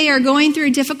you today are going through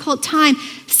a difficult time,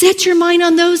 set your mind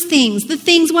on those things. The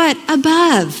things what?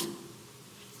 Above.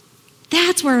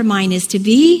 That's where our mind is to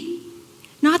be.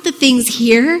 Not the things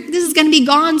here. This is going to be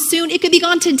gone soon. It could be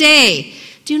gone today.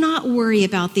 Do not worry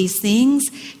about these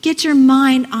things. Get your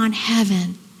mind on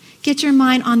heaven. Get your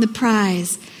mind on the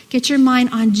prize. Get your mind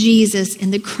on Jesus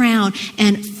and the crown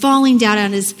and falling down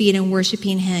at his feet and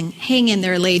worshiping him. Hang in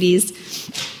there, ladies.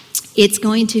 It's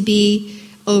going to be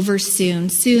over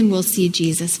soon. Soon we'll see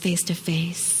Jesus face to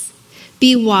face.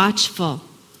 Be watchful.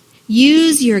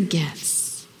 Use your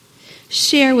gifts.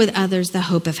 Share with others the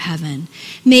hope of heaven.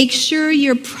 Make sure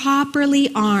you're properly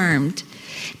armed.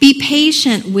 Be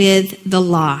patient with the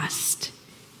lost.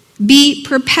 Be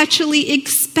perpetually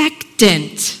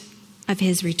expectant of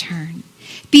his return.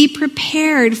 Be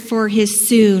prepared for his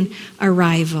soon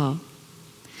arrival.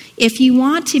 If you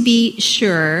want to be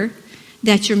sure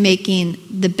that you're making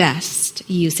the best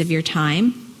use of your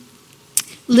time,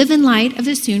 live in light of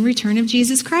the soon return of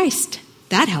Jesus Christ.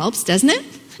 That helps, doesn't it?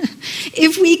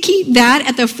 If we keep that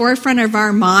at the forefront of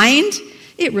our mind,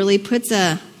 it really puts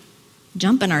a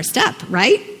jump in our step,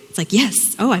 right? It's like,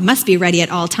 yes, I must be ready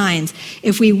at all times.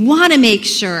 If we want to make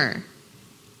sure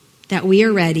that we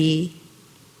are ready,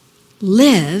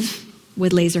 live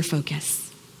with laser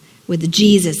focus, with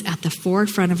Jesus at the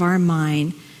forefront of our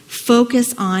mind.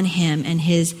 Focus on him and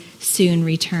his soon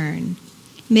return.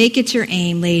 Make it your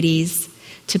aim, ladies,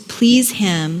 to please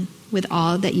him with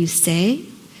all that you say,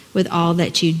 with all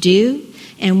that you do.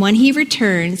 And when he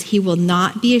returns, he will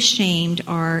not be ashamed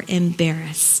or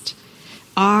embarrassed.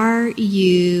 Are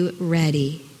you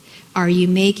ready? Are you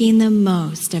making the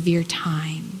most of your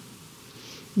time?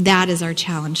 That is our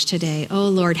challenge today. Oh,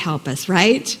 Lord, help us,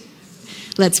 right?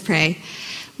 Let's pray.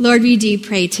 Lord, we do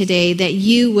pray today that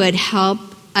you would help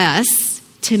us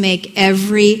to make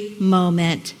every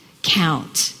moment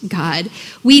count, God.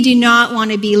 We do not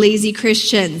want to be lazy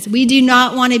Christians. We do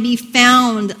not want to be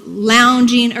found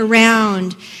lounging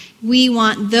around. We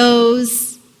want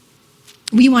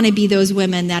to be those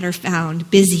women that are found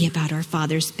busy about our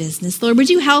Father's business. Lord, would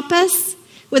you help us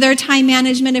with our time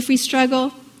management if we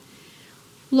struggle?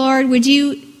 Lord, would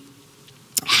you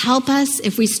help us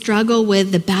if we struggle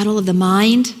with the battle of the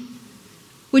mind?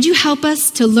 Would you help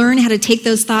us to learn how to take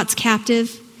those thoughts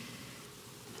captive?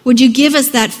 Would you give us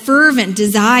that fervent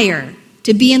desire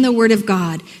to be in the Word of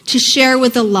God, to share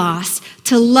with the lost,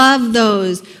 to love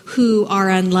those who are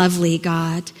unlovely,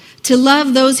 God, to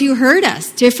love those who hurt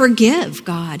us, to forgive,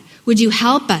 God. Would you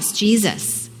help us,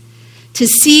 Jesus, to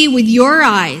see with your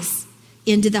eyes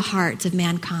into the hearts of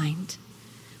mankind?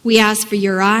 We ask for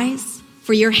your eyes,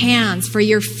 for your hands, for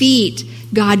your feet.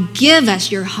 God, give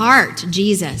us your heart,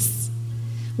 Jesus.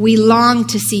 We long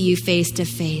to see you face to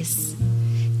face.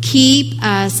 Keep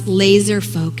us laser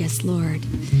focused, Lord.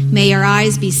 May our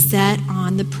eyes be set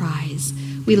on the prize.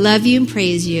 We love you and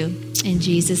praise you. In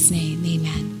Jesus' name,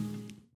 amen.